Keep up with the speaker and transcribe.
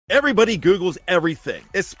Everybody Googles everything,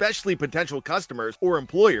 especially potential customers or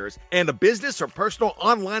employers, and a business or personal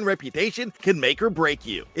online reputation can make or break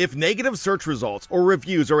you. If negative search results or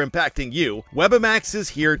reviews are impacting you, Webamax is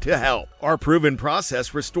here to help. Our proven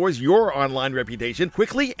process restores your online reputation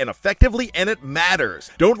quickly and effectively, and it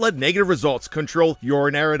matters. Don't let negative results control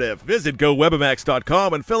your narrative. Visit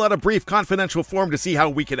GoWebamax.com and fill out a brief confidential form to see how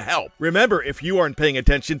we can help. Remember, if you aren't paying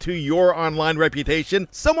attention to your online reputation,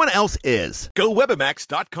 someone else is.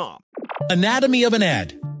 GoWebamax.com. Anatomy of an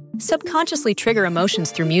ad. Subconsciously trigger emotions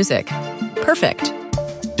through music. Perfect.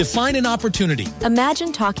 Define an opportunity.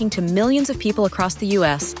 Imagine talking to millions of people across the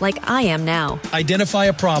U.S. like I am now. Identify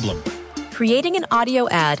a problem. Creating an audio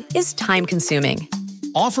ad is time-consuming.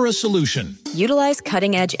 Offer a solution. Utilize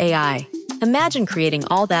cutting-edge AI. Imagine creating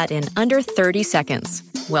all that in under 30 seconds.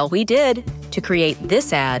 Well, we did to create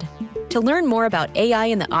this ad. To learn more about AI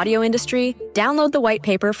in the audio industry, download the white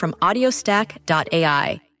paper from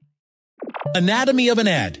audiostack.ai. Anatomy of an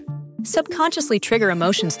ad. Subconsciously trigger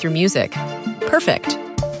emotions through music. Perfect.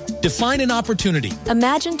 Define an opportunity.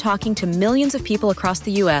 Imagine talking to millions of people across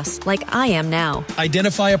the U.S. like I am now.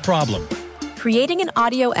 Identify a problem. Creating an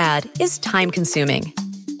audio ad is time-consuming.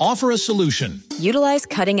 Offer a solution. Utilize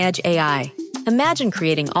cutting-edge AI. Imagine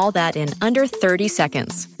creating all that in under 30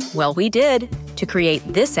 seconds. Well, we did to create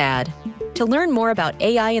this ad. To learn more about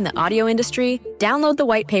AI in the audio industry, download the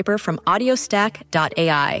white paper from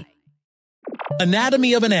audiostack.ai.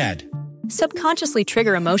 Anatomy of an ad. Subconsciously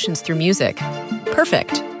trigger emotions through music.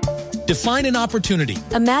 Perfect. Define an opportunity.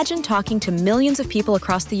 Imagine talking to millions of people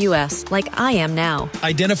across the U.S. like I am now.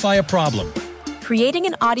 Identify a problem. Creating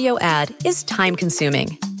an audio ad is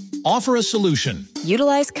time-consuming. Offer a solution.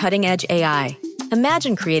 Utilize cutting-edge AI.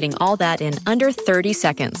 Imagine creating all that in under 30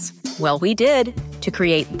 seconds. Well, we did to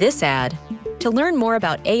create this ad. To learn more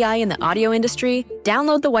about AI in the audio industry,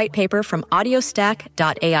 download the white paper from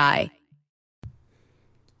audiostack.ai.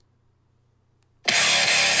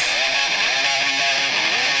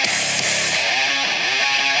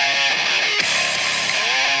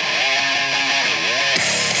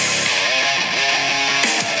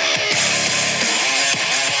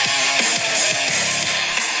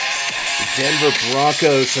 Denver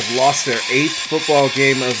Broncos have lost their 8th football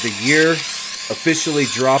game of the year, officially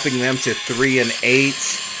dropping them to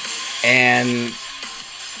 3-8. And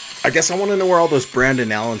I guess I want to know where all those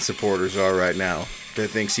Brandon Allen supporters are right now that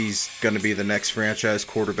thinks he's going to be the next franchise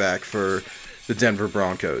quarterback for the Denver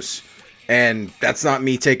Broncos. And that's not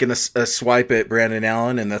me taking a swipe at Brandon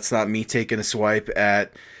Allen, and that's not me taking a swipe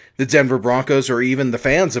at the Denver Broncos or even the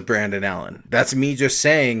fans of Brandon Allen. That's me just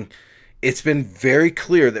saying it's been very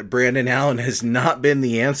clear that Brandon Allen has not been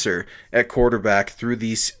the answer at quarterback through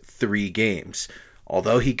these 3 games.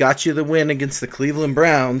 Although he got you the win against the Cleveland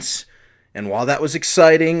Browns, and while that was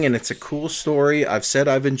exciting and it's a cool story, I've said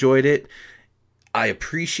I've enjoyed it. I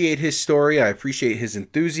appreciate his story. I appreciate his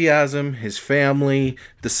enthusiasm, his family,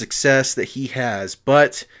 the success that he has.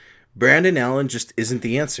 But Brandon Allen just isn't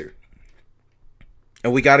the answer.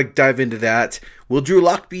 And we got to dive into that. Will Drew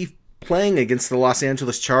Lock be playing against the Los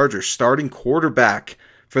Angeles Chargers, starting quarterback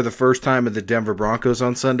for the first time of the Denver Broncos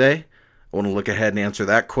on Sunday? I want to look ahead and answer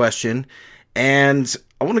that question. And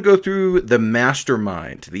I want to go through the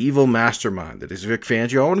mastermind, the evil mastermind that is Vic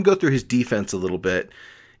Fangio. I want to go through his defense a little bit.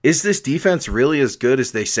 Is this defense really as good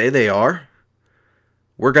as they say they are?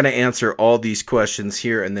 We're going to answer all these questions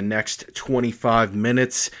here in the next 25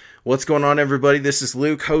 minutes. What's going on, everybody? This is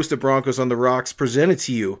Luke, host of Broncos on the Rocks, presented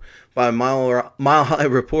to you by Mile High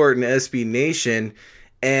Report and SB Nation.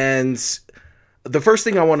 And the first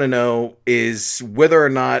thing I want to know is whether or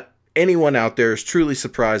not anyone out there is truly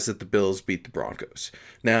surprised that the Bills beat the Broncos.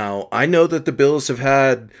 Now, I know that the Bills have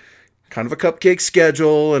had kind of a cupcake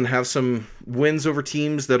schedule and have some wins over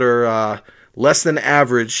teams that are less than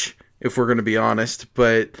average, if we're going to be honest,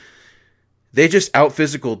 but they just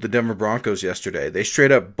out-physicaled the Denver Broncos yesterday. They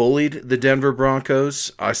straight up bullied the Denver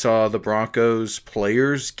Broncos. I saw the Broncos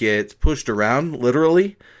players get pushed around,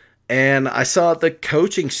 literally, and I saw the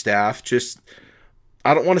coaching staff just,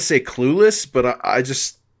 I don't want to say clueless, but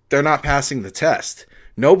they're not passing the test.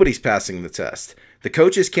 Nobody's passing the test. The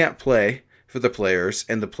coaches can't play for the players,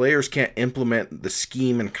 and the players can't implement the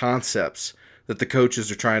scheme and concepts that the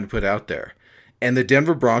coaches are trying to put out there. And the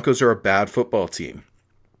Denver Broncos are a bad football team.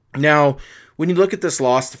 Now, when you look at this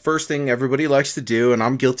loss, the first thing everybody likes to do, and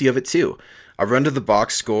I'm guilty of it too, I run to the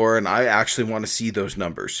box score, and I actually want to see those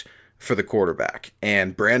numbers for the quarterback.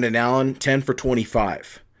 And Brandon Allen, 10 for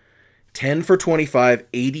 25. 10 for 25,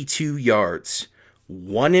 82 yards,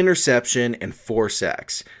 1 interception, and 4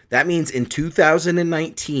 sacks. That means in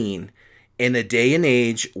 2019, in a day and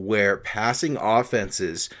age where passing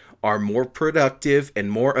offenses are more productive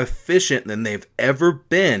and more efficient than they've ever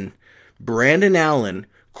been, Brandon Allen,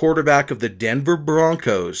 quarterback of the Denver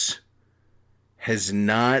Broncos, has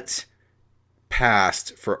not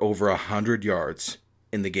passed for over 100 yards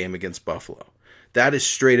in the game against Buffalo. That is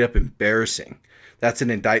straight up embarrassing. That's an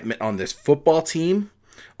indictment on this football team,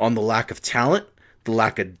 on the lack of talent, the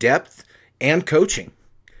lack of depth, and coaching.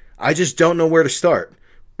 I just don't know where to start.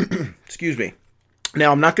 Excuse me.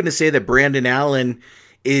 Now, I'm not going to say that Brandon Allen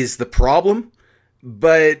is the problem,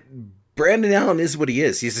 but Brandon Allen is what he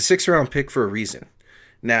is. He's a 6th-round pick for a reason.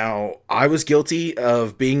 Now, I was guilty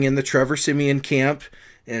of being in the Trevor Siemian camp,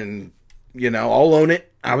 and, I'll own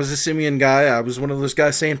it. I was a Siemian guy. I was one of those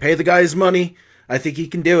guys saying, pay the guy his money. I think he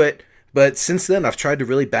can do it. But since then, I've tried to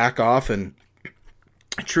really back off and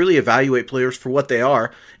truly evaluate players for what they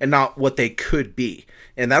are and not what they could be.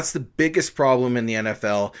 And that's the biggest problem in the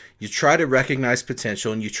NFL. You try to recognize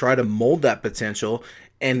potential and you try to mold that potential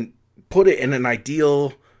and put it in an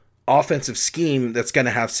ideal offensive scheme that's going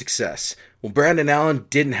to have success. Well, Brandon Allen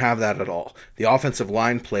didn't have that at all. The offensive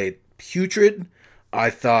line played putrid. I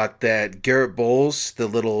thought that Garrett Bowles, the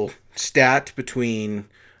little stat between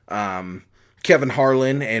Kevin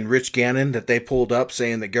Harlan and Rich Gannon that they pulled up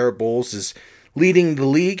saying that Garrett Bowles is leading the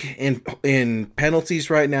league in penalties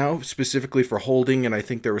right now, specifically for holding, and I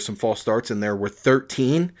think there were some false starts in there, were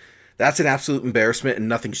 13. That's an absolute embarrassment, and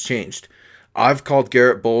nothing's changed. I've called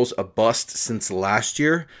Garrett Bowles a bust since last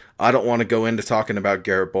year. I don't want to go into talking about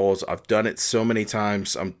Garrett Bowles. I've done it so many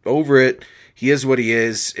times. I'm over it. He is what he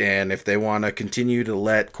is, and if they want to continue to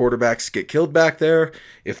let quarterbacks get killed back there,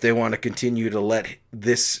 if they want to continue to let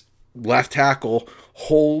this left tackle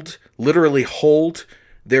literally hold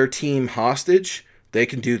their team hostage, they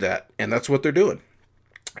can do that, and that's what they're doing.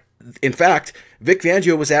 In fact, Vic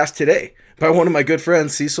Fangio was asked today by one of my good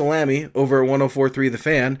friends, Cecil Lammy, over at 104.3 The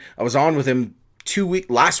Fan. I was on with him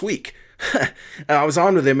last week. I was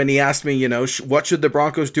on with him, and he asked me, what should the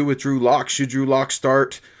Broncos do with Drew Lock? Should Drew Lock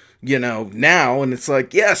start, now? And it's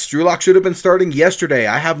like, yes, Drew Lock should have been starting yesterday.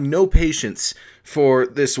 I have no patience for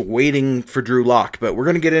this waiting for Drew Lock, but we're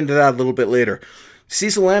going to get into that a little bit later.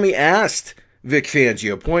 Cecil Lammy asked Vic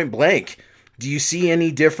Fangio point blank, do you see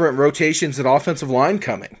any different rotations at offensive line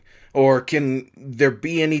coming? Or can there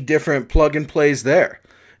be any different plug and plays there?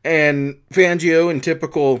 And Fangio, in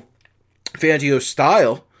typical Fangio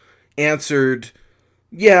style, answered,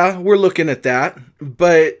 yeah, we're looking at that,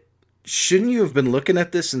 but shouldn't you have been looking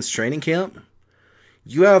at this since training camp?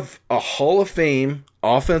 You have a Hall of Fame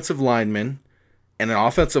offensive lineman and an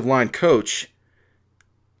offensive line coach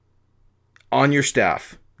on your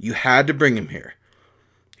staff. You had to bring him here.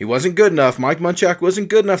 He wasn't good enough. Mike Munchak wasn't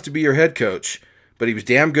good enough to be your head coach, but he was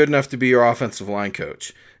damn good enough to be your offensive line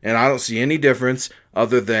coach. And I don't see any difference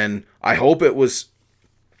other than I hope it was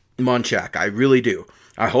Munchak. I really do.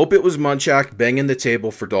 I hope it was Munchak banging the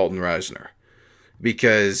table for Dalton Risner,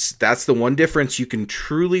 because that's the one difference you can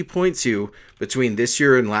truly point to between this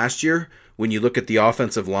year and last year when you look at the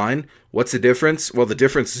offensive line. What's the difference? Well, the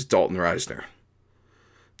difference is Dalton Risner.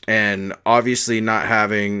 And obviously not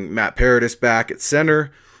having Matt Paradis back at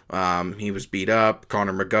center. He was beat up.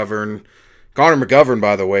 Connor McGovern,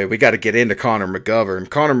 by the way, we got to get into Connor McGovern.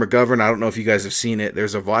 Connor McGovern, I don't know if you guys have seen it.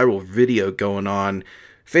 There's a viral video going on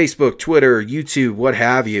Facebook, Twitter, YouTube, what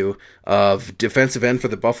have you, of defensive end for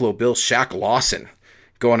the Buffalo Bills, Shaq Lawson,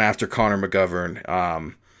 going after Connor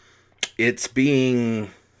McGovern. It's being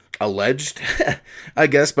alleged, I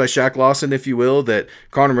guess, by Shaq Lawson, if you will, that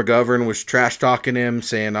Connor McGovern was trash-talking him,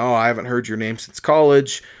 saying, oh, I haven't heard your name since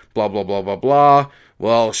college, blah, blah, blah, blah, blah.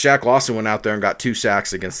 Well, Shaq Lawson went out there and got 2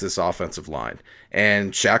 sacks against this offensive line.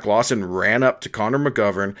 And Shaq Lawson ran up to Connor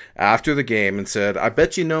McGovern after the game and said, I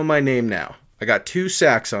bet you know my name now. I got 2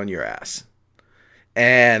 sacks on your ass.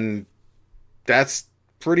 And that's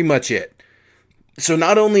pretty much it. So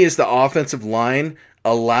not only is the offensive line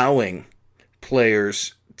allowing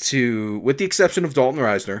players to, with the exception of Dalton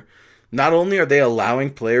Risner, not only are they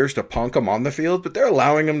allowing players to punk them on the field, but they're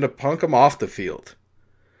allowing them to punk them off the field.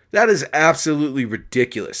 That is absolutely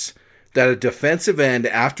ridiculous that a defensive end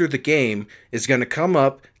after the game is going to come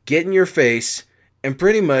up, get in your face, and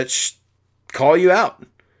pretty much call you out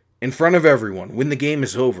in front of everyone when the game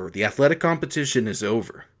is over. The athletic competition is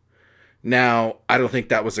over. Now, I don't think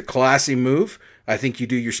that was a classy move. I think you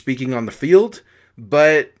do your speaking on the field,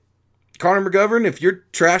 but Connor McGovern, if you're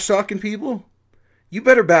trash-talking people, you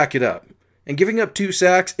better back it up. And giving up 2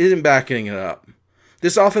 sacks isn't backing it up.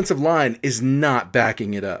 This offensive line is not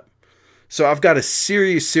backing it up. So I've got a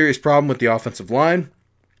serious problem with the offensive line.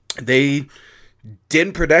 They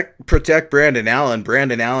didn't protect Brandon Allen.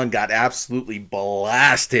 Brandon Allen got absolutely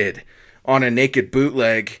blasted on a naked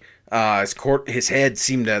bootleg His head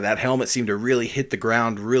that helmet seemed to really hit the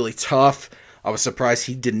ground really tough. I was surprised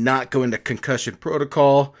he did not go into concussion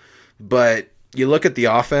protocol. But you look at the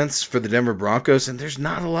offense for the Denver Broncos, and there's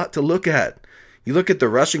not a lot to look at. You look at the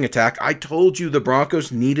rushing attack. I told you the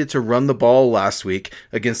Broncos needed to run the ball last week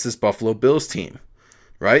against this Buffalo Bills team,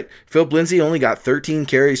 right? Philip Lindsay only got 13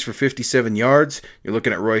 carries for 57 yards. You're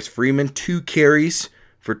looking at Royce Freeman, 2 carries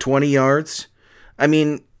for 20 yards. I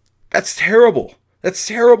mean, that's terrible. That's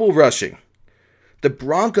terrible rushing. The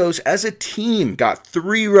Broncos as a team got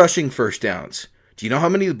 3 rushing first downs. Do you know how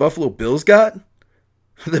many the Buffalo Bills got?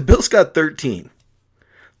 The Bills got 13.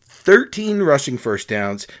 13 rushing first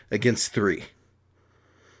downs against 3.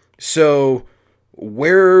 So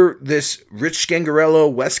where this Rich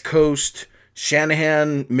Scangarello, West Coast,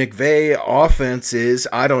 Shanahan, McVay offense is,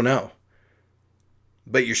 I don't know.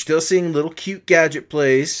 But you're still seeing little cute gadget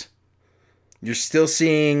plays. You're still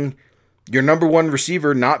seeing your number one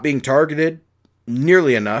receiver not being targeted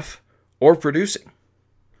nearly enough or producing.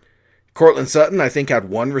 Cortland Sutton, I think, had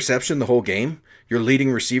 1 reception the whole game. Your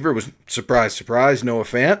leading receiver was, surprise, surprise, Noah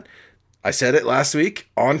Fant. I said it last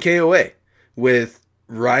week on KOA with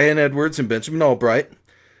Ryan Edwards and Benjamin Albright.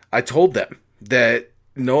 I told them that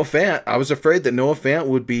Noah Fant, I was afraid that Noah Fant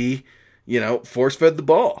would be, force-fed the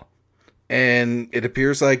ball. And it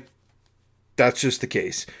appears like that's just the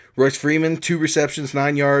case. Royce Freeman, 2 receptions,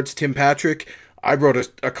 9 yards. Tim Patrick, I wrote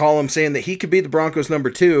a column saying that he could be the Broncos' number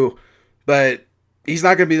 2, but he's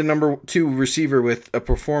not going to be the number 2 receiver with a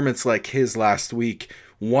performance like his last week.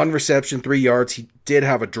 1 reception, 3 yards. He did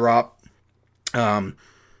have a drop.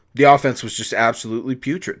 The offense was just absolutely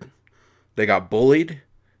putrid. They got bullied.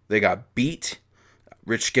 They got beat.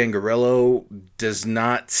 Rich Scangarello does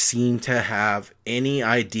not seem to have any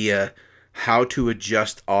idea how to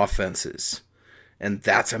adjust offenses. And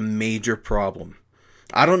that's a major problem.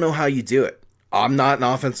 I don't know how you do it. I'm not an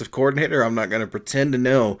offensive coordinator. I'm not going to pretend to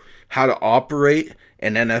know how to operate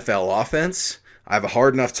an NFL offense. I have a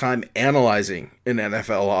hard enough time analyzing an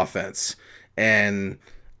NFL offense. And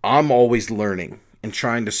I'm always learning and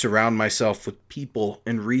trying to surround myself with people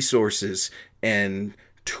and resources and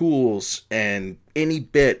tools and any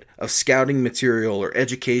bit of scouting material or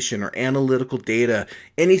education or analytical data,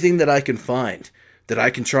 anything that I can find that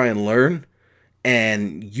I can try and learn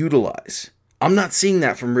and utilize. I'm not seeing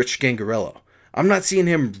that from Rich Scangarello. I'm not seeing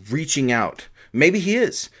him reaching out. Maybe he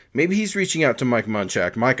is. Maybe he's reaching out to Mike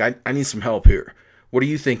Munchak. Mike, I need some help here. What are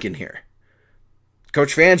you thinking here?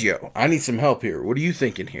 Coach Fangio, I need some help here. What are you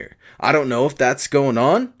thinking here? I don't know if that's going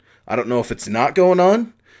on. I don't know if it's not going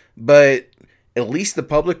on. But at least the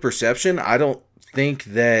public perception, I don't think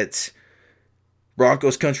that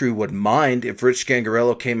Broncos country would mind if Rich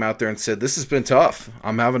Scangarello came out there and said, "This has been tough.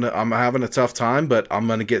 I'm having a tough time, but I'm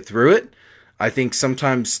going to get through it." I think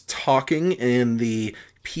sometimes talking in the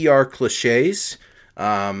PR cliches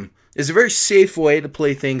is a very safe way to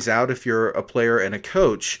play things out if you're a player and a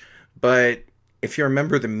coach. But if you're a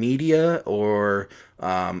member of the media or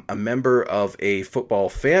a member of a football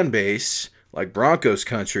fan base like Broncos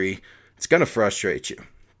country, it's going to frustrate you.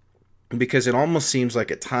 Because it almost seems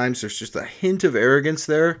like at times there's just a hint of arrogance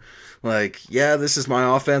there. Like, yeah, this is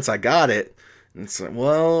my offense. I got it. And it's like,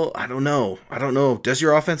 well, I don't know. Does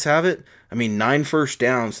your offense have it? I mean, 9 first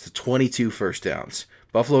downs to 22 first downs.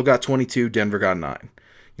 Buffalo got 22. Denver got 9.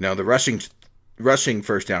 The rushing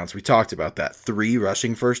first downs, we talked about that. 3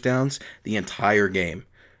 rushing first downs the entire game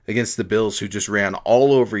against the Bills, who just ran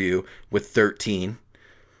all over you with 13.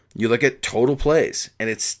 You look at total plays, and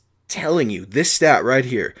it's telling you this stat right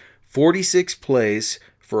here. 46 plays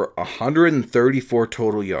for 134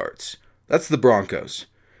 total yards. That's the Broncos.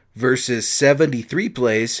 Versus 73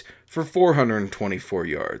 plays for 424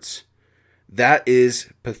 yards. That is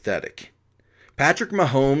pathetic. Patrick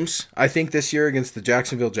Mahomes, I think this year against the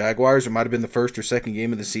Jacksonville Jaguars, it might have been the first or second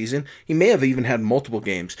game of the season. He may have even had multiple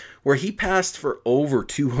games where he passed for over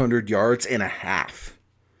 200 yards and a half.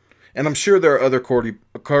 And I'm sure there are other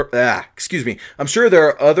I'm sure there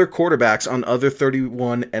are other quarterbacks on other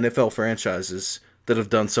 31 NFL franchises that have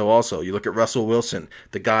done so also. You look at Russell Wilson,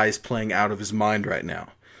 the guy is playing out of his mind right now.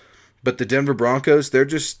 But the Denver Broncos, they're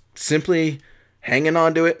just simply hanging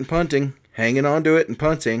on to it and punting,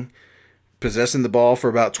 possessing the ball for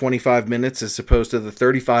about 25 minutes as opposed to the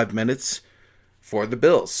 35 minutes for the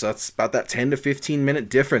Bills. So that's about that 10 to 15 minute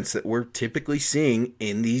difference that we're typically seeing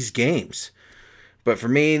in these games. But for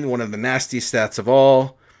me, one of the nastiest stats of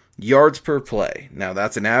all, yards per play. Now,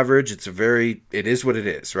 that's an average. It is what it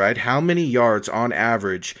is, right? How many yards on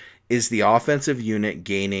average is the offensive unit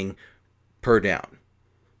gaining per down?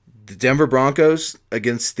 The Denver Broncos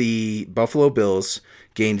against the Buffalo Bills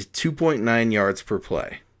gained 2.9 yards per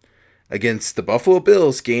play. against the Buffalo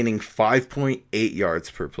Bills, gaining 5.8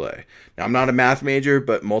 yards per play. Now, I'm not a math major,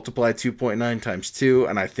 but multiply 2.9 times 2,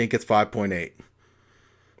 and I think it's 5.8.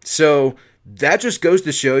 So that just goes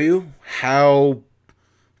to show you how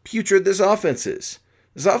putrid this offense is.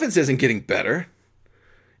 This offense isn't getting better.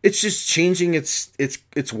 It's just changing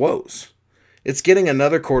its woes. It's getting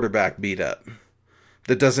another quarterback beat up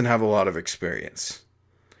that doesn't have a lot of experience.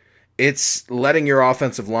 It's letting your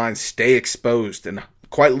offensive line stay exposed and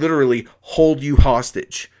quite literally hold you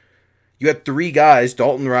hostage. You had 3 guys,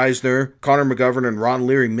 Dalton Reisner, Connor McGovern, and Ron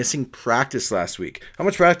Leary, missing practice last week. How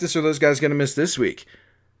much practice are those guys going to miss this week?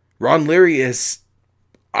 Ron Leary it's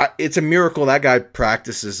a miracle that guy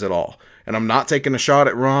practices at all. And I'm not taking a shot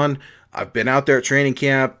at Ron. I've been out there at training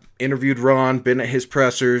camp, interviewed Ron, been at his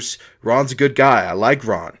pressers. Ron's a good guy. I like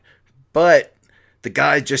Ron. But the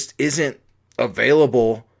guy just isn't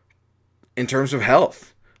available in terms of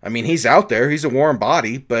health. I mean, he's out there. He's a warm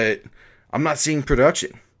body, but I'm not seeing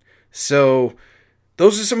production. So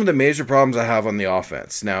those are some of the major problems I have on the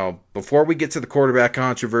offense. Now, before we get to the quarterback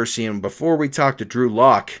controversy and before we talk about Drew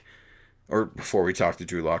Lock,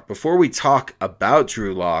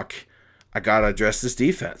 I got to address this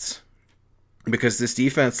defense. Because this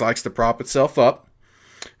defense likes to prop itself up.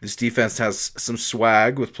 This defense has some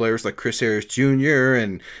swag with players like Chris Harris Jr.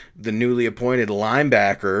 and the newly appointed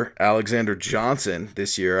linebacker, Alexander Johnson,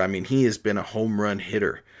 this year. I mean, he has been a home run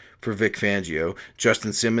hitter for Vic Fangio.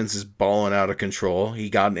 Justin Simmons is balling out of control.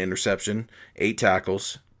 He got an interception, 8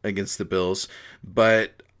 tackles against the Bills.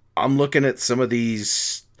 But I'm looking at some of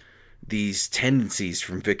these tendencies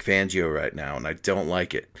from Vic Fangio right now, and I don't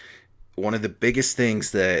like it. One of the biggest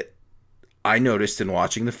things that I noticed in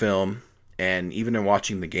watching the film and even in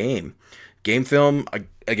watching the game film,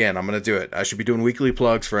 again, I'm going to do it. I should be doing weekly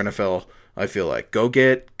plugs for NFL, I feel like. Go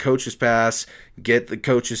get Coach's Pass, get the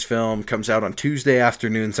Coach's film. Comes out on Tuesday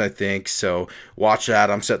afternoons, I think. So watch that.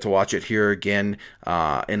 I'm set to watch it here again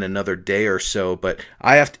in another day or so. But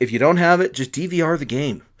if you don't have it, just DVR the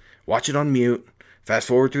game. Watch it on mute. Fast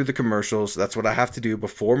forward through the commercials. That's what I have to do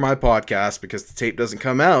before my podcast because the tape doesn't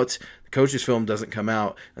come out. The Coach's film doesn't come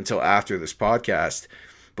out until after this podcast.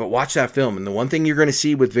 But watch that film. And the one thing you're going to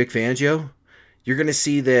see with Vic Fangio, you're going to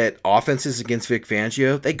see that offenses against Vic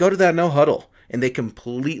Fangio, they go to that no huddle and they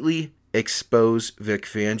completely expose Vic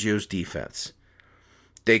Fangio's defense.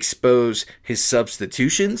 They expose his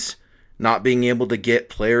substitutions, not being able to get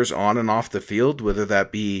players on and off the field, whether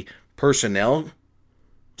that be personnel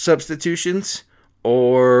substitutions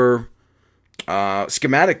or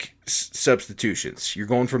schematic substitutions. You're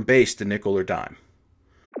going from base to nickel or dime.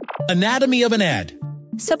 Anatomy of an ad.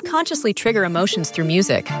 Subconsciously trigger emotions through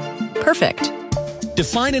music. Perfect.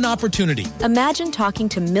 Define an opportunity. Imagine talking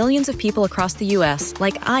to millions of people across the U.S.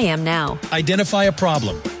 like I am now. Identify a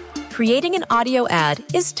problem. Creating an audio ad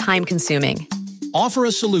is time-consuming. Offer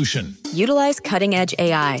a solution. Utilize cutting-edge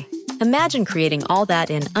AI. Imagine creating all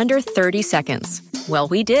that in under 30 seconds. Well,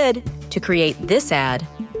 we did to create this ad.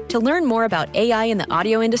 To learn more about AI in the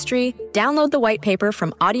audio industry, download the white paper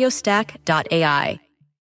from audiostack.ai.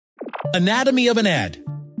 Anatomy of an ad.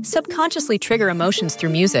 Subconsciously trigger emotions through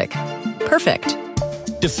music. Perfect.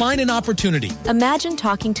 Define an opportunity. Imagine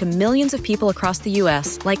talking to millions of people across the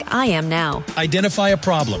U.S. like I am now. Identify a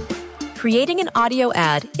problem. Creating an audio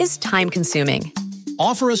ad is time-consuming.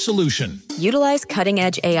 Offer a solution. Utilize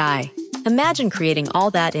cutting-edge AI. Imagine creating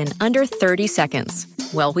all that in under 30 seconds.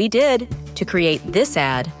 Well, we did to create this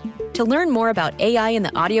ad. To learn more about AI in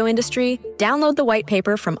the audio industry, download the white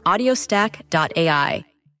paper from audiostack.ai.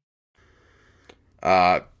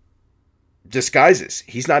 Disguises.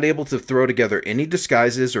 He's not able to throw together any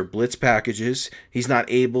disguises or blitz packages. He's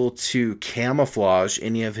not able to camouflage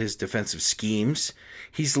any of his defensive schemes.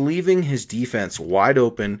 He's leaving his defense wide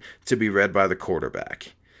open to be read by the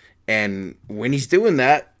quarterback. And when he's doing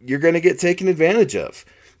that, you're going to get taken advantage of.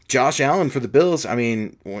 Josh Allen for the Bills,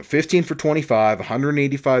 went 15 for 25,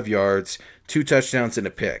 185 yards, 2 touchdowns and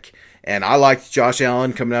a pick. And I liked Josh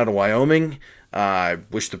Allen coming out of Wyoming. I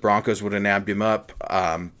wish the Broncos would have nabbed him up.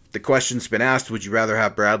 The question's been asked, would you rather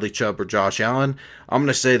have Bradley Chubb or Josh Allen? I'm going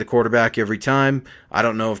to say the quarterback every time. I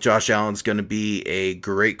don't know if Josh Allen's going to be a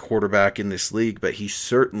great quarterback in this league, but he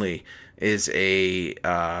certainly is a,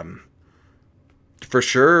 for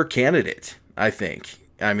sure, candidate, I think.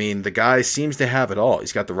 The guy seems to have it all.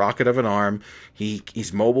 He's got the rocket of an arm.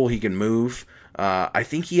 He's mobile. He can move. I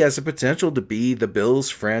think he has the potential to be the Bills'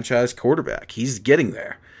 franchise quarterback. He's getting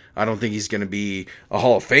there. I don't think he's going to be a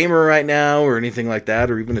Hall of Famer right now or anything like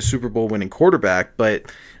that, or even a Super Bowl winning quarterback.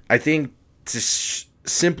 But I think to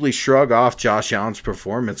simply shrug off Josh Allen's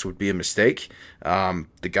performance would be a mistake.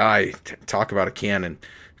 The guy, talk about a cannon.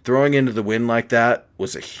 throwing into the wind like that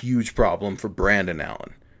was a huge problem for Brandon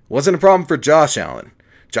Allen. Wasn't a problem for Josh Allen.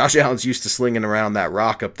 Josh Allen's used to slinging around that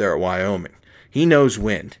rock up there at Wyoming. He knows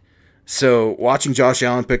wind. So watching Josh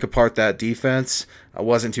Allen pick apart that defense, I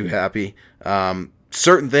wasn't too happy.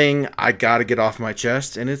 Certain thing I got to get off my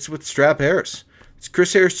chest, and it's with Strap Harris. It's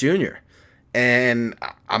Chris Harris Jr. And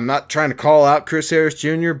I'm not trying to call out Chris Harris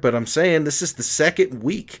Jr., but I'm saying this is the second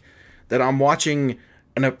week that I'm watching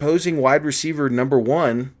an opposing wide receiver number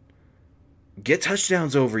 1 get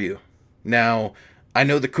touchdowns over you. Now, I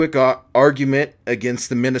know the quick argument against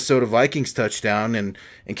the Minnesota Vikings touchdown, and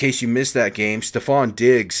in case you missed that game, Stephon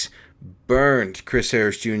Diggs burned Chris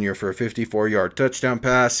Harris Jr. for a 54-yard touchdown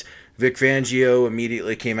pass. Vic Fangio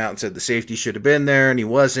immediately came out and said the safety should have been there, and he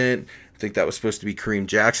wasn't. I think that was supposed to be Kareem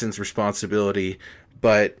Jackson's responsibility.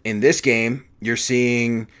 But in this game, you're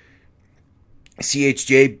seeing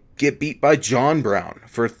CHJ get beat by John Brown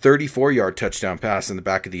for a 34-yard touchdown pass in the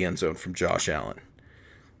back of the end zone from Josh Allen.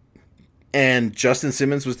 And Justin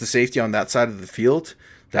Simmons was the safety on that side of the field.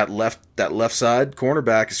 That left side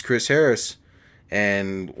cornerback is Chris Harris.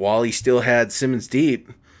 And while he still had Simmons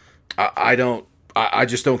deep, I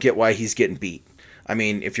just don't get why he's getting beat. I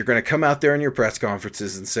mean, if you're going to come out there in your press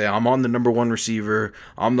conferences and say, I'm on the number 1 receiver,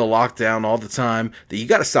 I'm the lockdown all the time, then you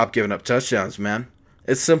got to stop giving up touchdowns, man.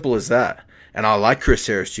 It's simple as that. And I like Chris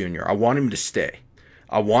Harris Jr. I want him to stay.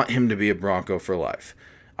 I want him to be a Bronco for life.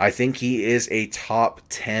 I think he is a top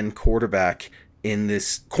 10 cornerback in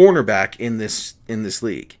this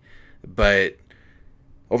league. But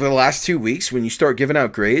over the last 2 weeks, when you start giving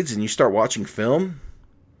out grades and you start watching film,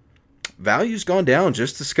 value's gone down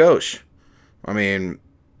just a skosh. I mean,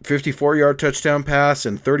 54-yard touchdown pass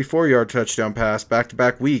and 34-yard touchdown pass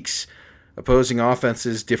back-to-back weeks. Opposing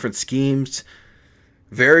offenses, different schemes.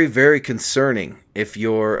 Very, very concerning if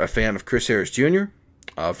you're a fan of Chris Harris Jr.,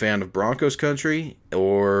 a fan of Broncos country,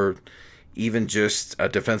 or even just a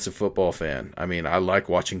defensive football fan. I mean, I like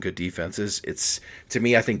watching good defenses. To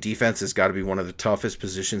me, I think defense has got to be one of the toughest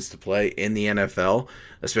positions to play in the NFL,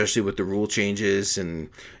 especially with the rule changes and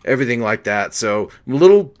everything like that. So I'm a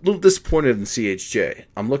little disappointed in CHJ.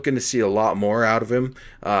 I'm looking to see a lot more out of him,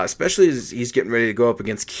 especially as he's getting ready to go up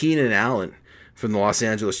against Keenan Allen from the Los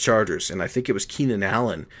Angeles Chargers. And I think it was Keenan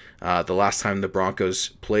Allen the last time the Broncos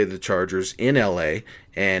played the Chargers in LA,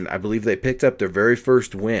 and I believe they picked up their very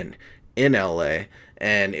first win in LA,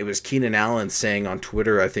 and it was Keenan Allen saying on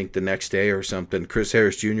Twitter, I think the next day or something, Chris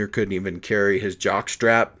Harris Jr. couldn't even carry his jock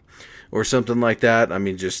strap or something like that. I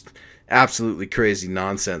mean, just absolutely crazy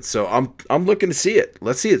nonsense. So I'm looking to see it.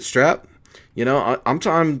 Let's see it, Strap. You know,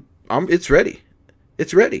 it's ready.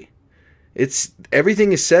 It's ready.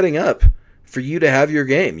 Everything is setting up for you to have your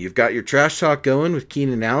game. You've got your trash talk going with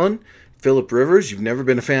Keenan Allen. Phillip Rivers, you've never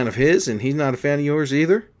been a fan of his, and he's not a fan of yours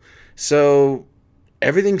either. So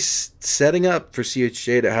everything's setting up for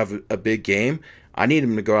CHJ to have a big game. I need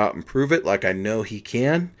him to go out and prove it like I know he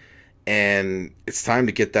can, and it's time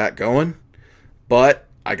to get that going. But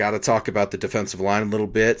I got to talk about the defensive line a little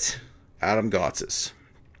bit. Adam Gotsis.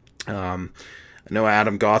 I know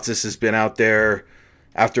Adam Gotsis has been out there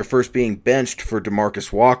after first being benched for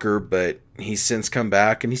DeMarcus Walker, but he's since come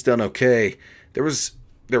back, and he's done okay. There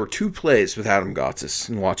were 2 plays with Adam Gotsis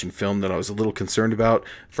in watching film that I was a little concerned about.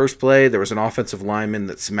 First play, there was an offensive lineman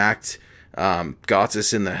that smacked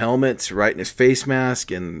Gotsis in the helmet, right in his face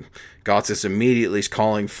mask, and Gotsis immediately is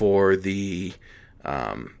calling for the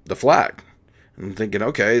flag. I'm thinking,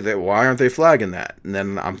 okay, why aren't they flagging that? And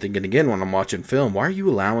then I'm thinking again when I'm watching film, why are you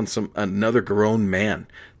allowing another grown man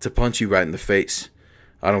to punch you right in the face?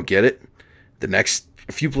 I don't get it.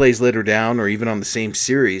 A few plays later down, or even on the same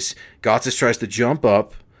series, Gotsis tries to jump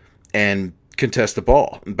up and contest the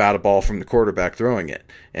ball and bat a ball from the quarterback throwing it.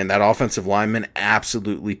 And that offensive lineman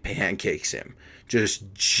absolutely pancakes him.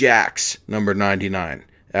 Just jacks number 99,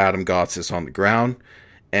 Adam Gotsis, on the ground.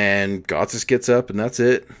 And Gotsis gets up, and that's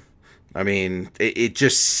it. I mean, it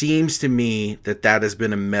just seems to me that has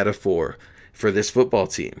been a metaphor for this football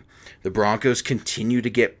team. The Broncos continue to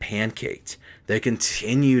get pancaked. They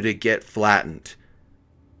continue to get flattened.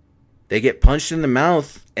 They get punched in the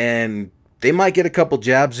mouth, and they might get a couple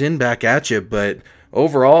jabs in back at you, but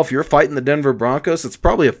overall, if you're fighting the Denver Broncos, it's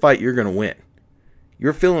probably a fight you're going to win.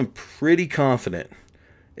 You're feeling pretty confident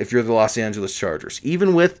if you're the Los Angeles Chargers,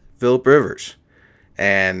 even with Phillip Rivers.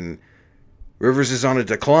 And Rivers is on a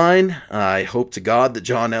decline. I hope to God that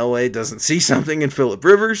John Elway doesn't see something in Phillip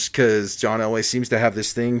Rivers, because John Elway seems to have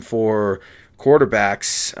this thing for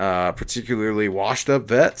quarterbacks, particularly washed-up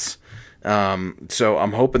vets. So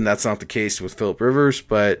I'm hoping that's not the case with Phillip Rivers,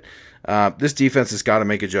 but This defense has got to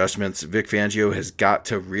make adjustments. Vic Fangio has got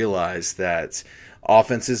to realize that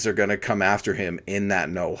offenses are going to come after him in that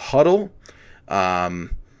no huddle.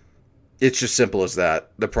 It's just simple as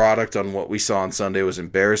that. The product on what we saw on Sunday was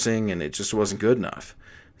embarrassing, and it just wasn't good enough.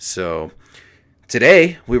 So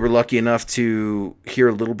today, we were lucky enough to hear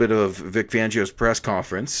a little bit of Vic Fangio's press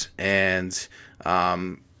conference, and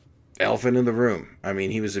elephant in the room. I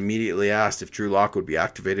mean, he was immediately asked if Drew Lock would be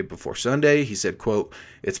activated before Sunday. He said, quote,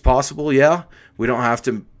 "It's possible, yeah. We don't have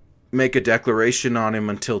to make a declaration on him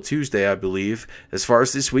until Tuesday, I believe. As far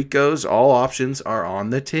as this week goes, all options are on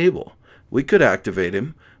the table. We could activate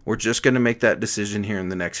him. We're just going to make that decision here in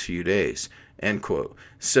the next few days," end quote.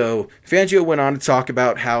 So Fangio went on to talk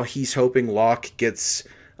about how he's hoping Lock gets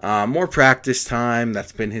more practice time.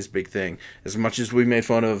 That's been his big thing. As much as we made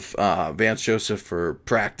fun of Vance Joseph for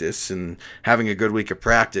practice and having a good week of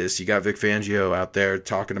practice, you got Vic Fangio out there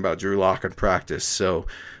talking about Drew Lock and practice. So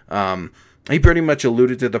he pretty much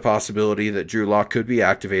alluded to the possibility that Drew Lock could be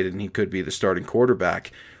activated and he could be the starting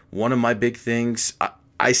quarterback. One of my big things,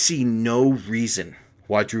 I see no reason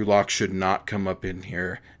why Drew Lock should not come up in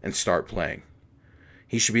here and start playing.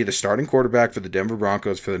 He should be the starting quarterback for the Denver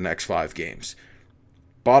Broncos for the next 5 games.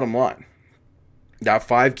 Bottom line, that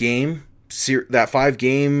 5-game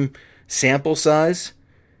sample size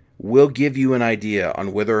will give you an idea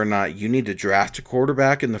on whether or not you need to draft a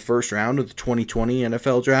quarterback in the first round of the 2020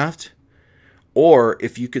 NFL draft, or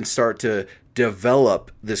if you can start to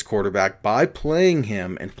develop this quarterback by playing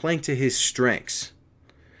him and playing to his strengths.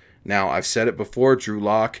 Now, I've said it before, Drew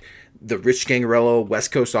Lock, the Rich Gangarello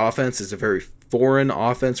West Coast offense is a very foreign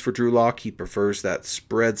offense for Drew Lock. He prefers that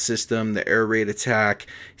spread system, the air raid attack.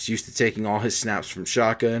 He's used to taking all his snaps from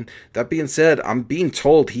shotgun. That being said, I'm being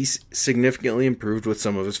told he's significantly improved with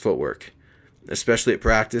some of his footwork, especially at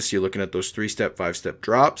practice. You're looking at those 3-step, 5-step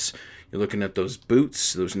drops. You're looking at those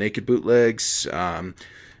boots, those naked bootlegs,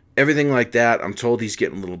 everything like that. I'm told he's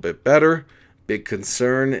getting a little bit better. Big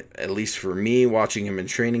concern, at least for me, watching him in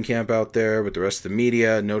training camp out there with the rest of the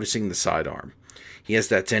media, noticing the sidearm. He has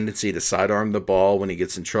that tendency to sidearm the ball when he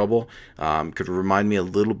gets in trouble. Could remind me a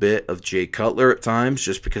little bit of Jay Cutler at times,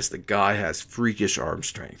 just because the guy has freakish arm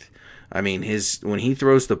strength. I mean, when he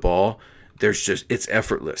throws the ball, it's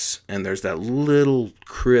effortless, and there's that little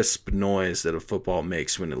crisp noise that a football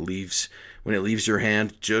makes when it leaves your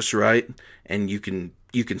hand just right, and you can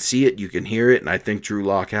see it, you can hear it, and I think Drew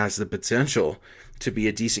Lock has the potential to be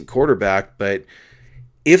a decent quarterback. But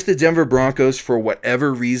if the Denver Broncos, for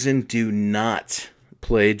whatever reason, do not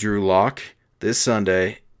play Drew Lock this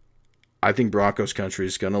Sunday, I think Broncos country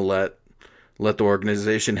is going to let the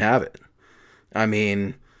organization have it. I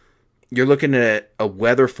mean, you're looking at a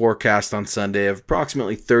weather forecast on Sunday of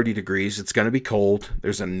approximately 30 degrees. It's going to be cold.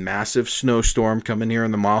 There's a massive snowstorm coming here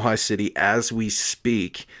in the Mile High City as we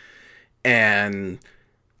speak. And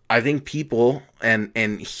I think people,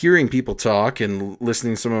 and hearing people talk and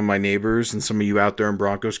listening to some of my neighbors and some of you out there in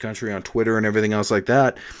Broncos country on Twitter and everything else like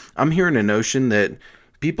that, I'm hearing a notion that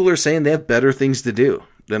people are saying they have better things to do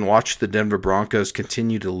than watch the Denver Broncos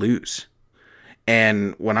continue to lose.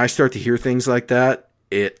 And when I start to hear things like that,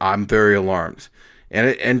 I'm very alarmed.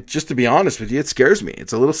 And just to be honest with you, it scares me.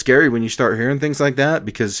 It's a little scary when you start hearing things like that,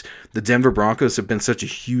 because the Denver Broncos have been such a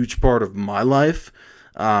huge part of my life.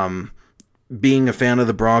 Being a fan of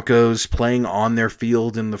the Broncos, playing on their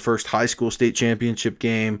field in the first high school state championship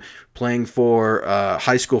game, playing for a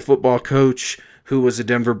high school football coach who was a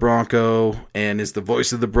Denver Bronco and is the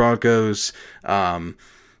voice of the Broncos, and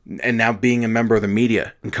now being a member of the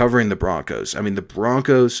media and covering the Broncos. I mean, the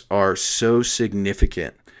Broncos are so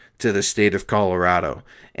significant to the state of Colorado,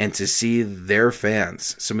 and to see their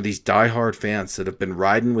fans, some of these diehard fans that have been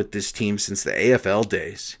riding with this team since the AFL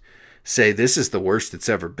days, say this is the worst it's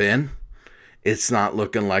ever been. It's not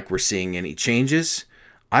looking like we're seeing any changes.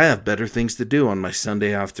 I have better things to do on my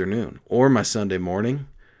Sunday afternoon or my Sunday morning.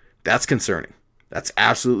 That's concerning. That's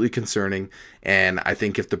absolutely concerning. And I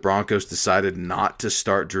think if the Broncos decided not to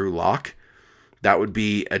start Drew Lock, that would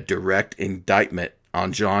be a direct indictment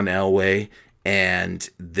on John Elway and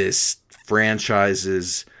this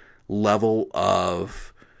franchise's level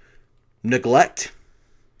of neglect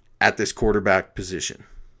at this quarterback position.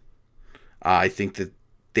 I think that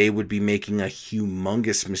they would be making a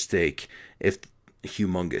humongous mistake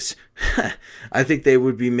I think they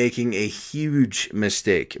would be making a huge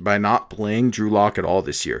mistake by not playing Drew Lock at all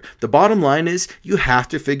this year. The bottom line is you have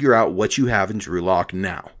to figure out what you have in Drew Lock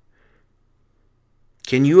now.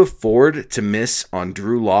 Can you afford to miss on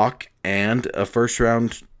Drew Lock and a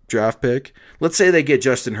first-round draft pick? Let's say they get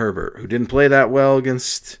Justin Herbert, who didn't play that well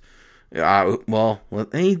against...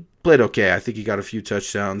 he played okay. I think he got a few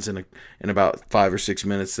touchdowns in about 5 or 6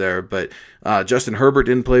 minutes there. But Justin Herbert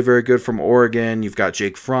didn't play very good from Oregon. You've got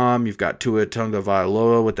Jake Fromm. You've got Tua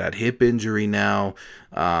Tagovailoa with that hip injury now.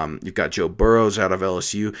 You've got Joe Burrows out of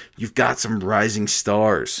LSU. You've got some rising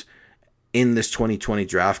stars in this 2020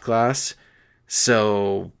 draft class.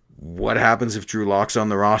 So what happens if Drew Lock's on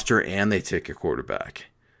the roster and they take a quarterback?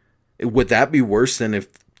 Would that be worse than if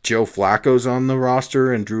Joe Flacco's on the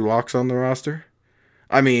roster and Drew Lock's on the roster?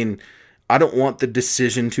 I mean, I don't want the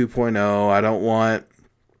decision 2.0. I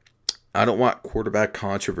don't want quarterback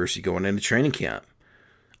controversy going into training camp.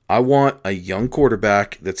 I want a young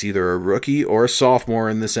quarterback that's either a rookie or a sophomore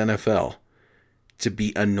in this NFL to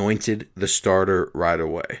be anointed the starter right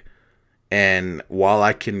away. And while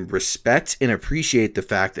I can respect and appreciate the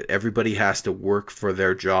fact that everybody has to work for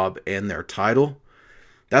their job and their title,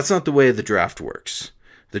 that's not the way the draft works.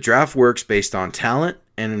 The draft works based on talent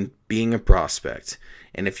and being a prospect.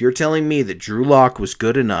 And if you're telling me that Drew Lock was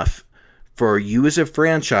good enough for you as a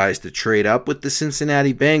franchise to trade up with the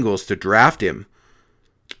Cincinnati Bengals to draft him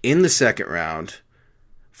in the second round,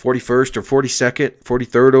 41st or 42nd,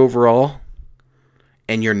 43rd overall,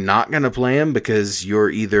 and you're not going to play him because you're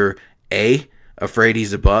either A, afraid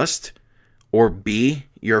he's a bust, or B,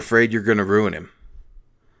 you're afraid you're going to ruin him.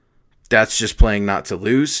 That's just playing not to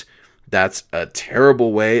lose. That's a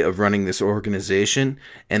terrible way of running this organization,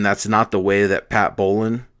 and that's not the way that Pat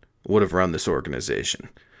Bowlen would have run this organization,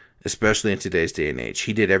 especially in today's day and age.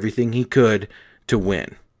 He did everything he could to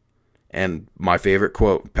win. And my favorite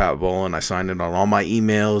quote, Pat Bowlen, I signed it on all my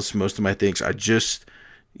emails, most of my things. I just,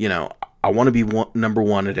 I want to be number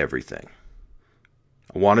one at everything.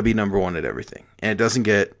 I want to be number one at everything. And it doesn't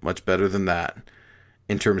get much better than that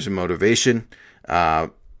in terms of motivation.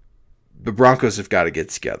 The Broncos have got to get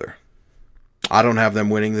together. I don't have them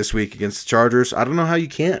winning this week against the Chargers. I don't know how you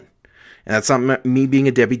can. And that's not me being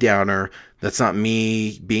a Debbie Downer. That's not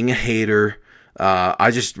me being a hater.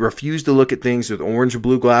 I just refuse to look at things with orange or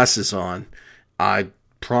blue glasses on. I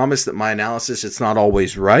promise that my analysis, it's not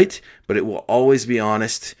always right, but it will always be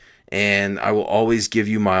honest, and I will always give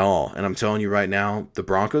you my all. And I'm telling you right now, the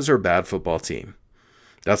Broncos are a bad football team.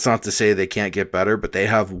 That's not to say they can't get better, but they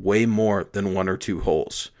have way more than one or two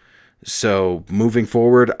holes. So moving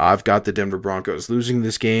forward, I've got the Denver Broncos losing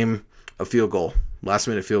this game, a field goal. Last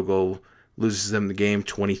minute field goal loses them the game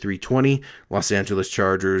 23-20. Los Angeles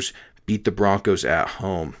Chargers beat the Broncos at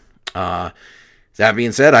home. That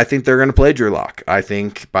being said, I think they're going to play Drew Lock. I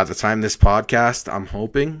think by the time this podcast, I'm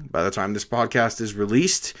hoping by the time this podcast is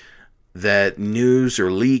released, that news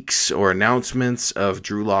or leaks or announcements of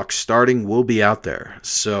Drew Lock starting will be out there.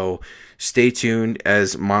 So stay tuned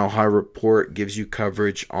as Mile High Report gives you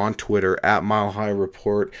coverage on Twitter at Mile High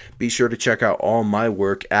Report. Be sure to check out all my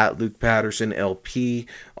work at Luke Patterson LP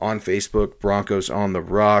on Facebook, Broncos on the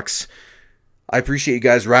Rocks. I appreciate you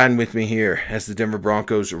guys riding with me here as the Denver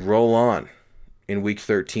Broncos roll on in Week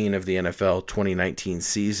 13 of the NFL 2019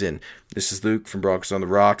 season. This is Luke from Broncos on the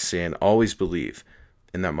Rocks, and always believe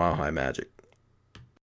in that Mile High Magic.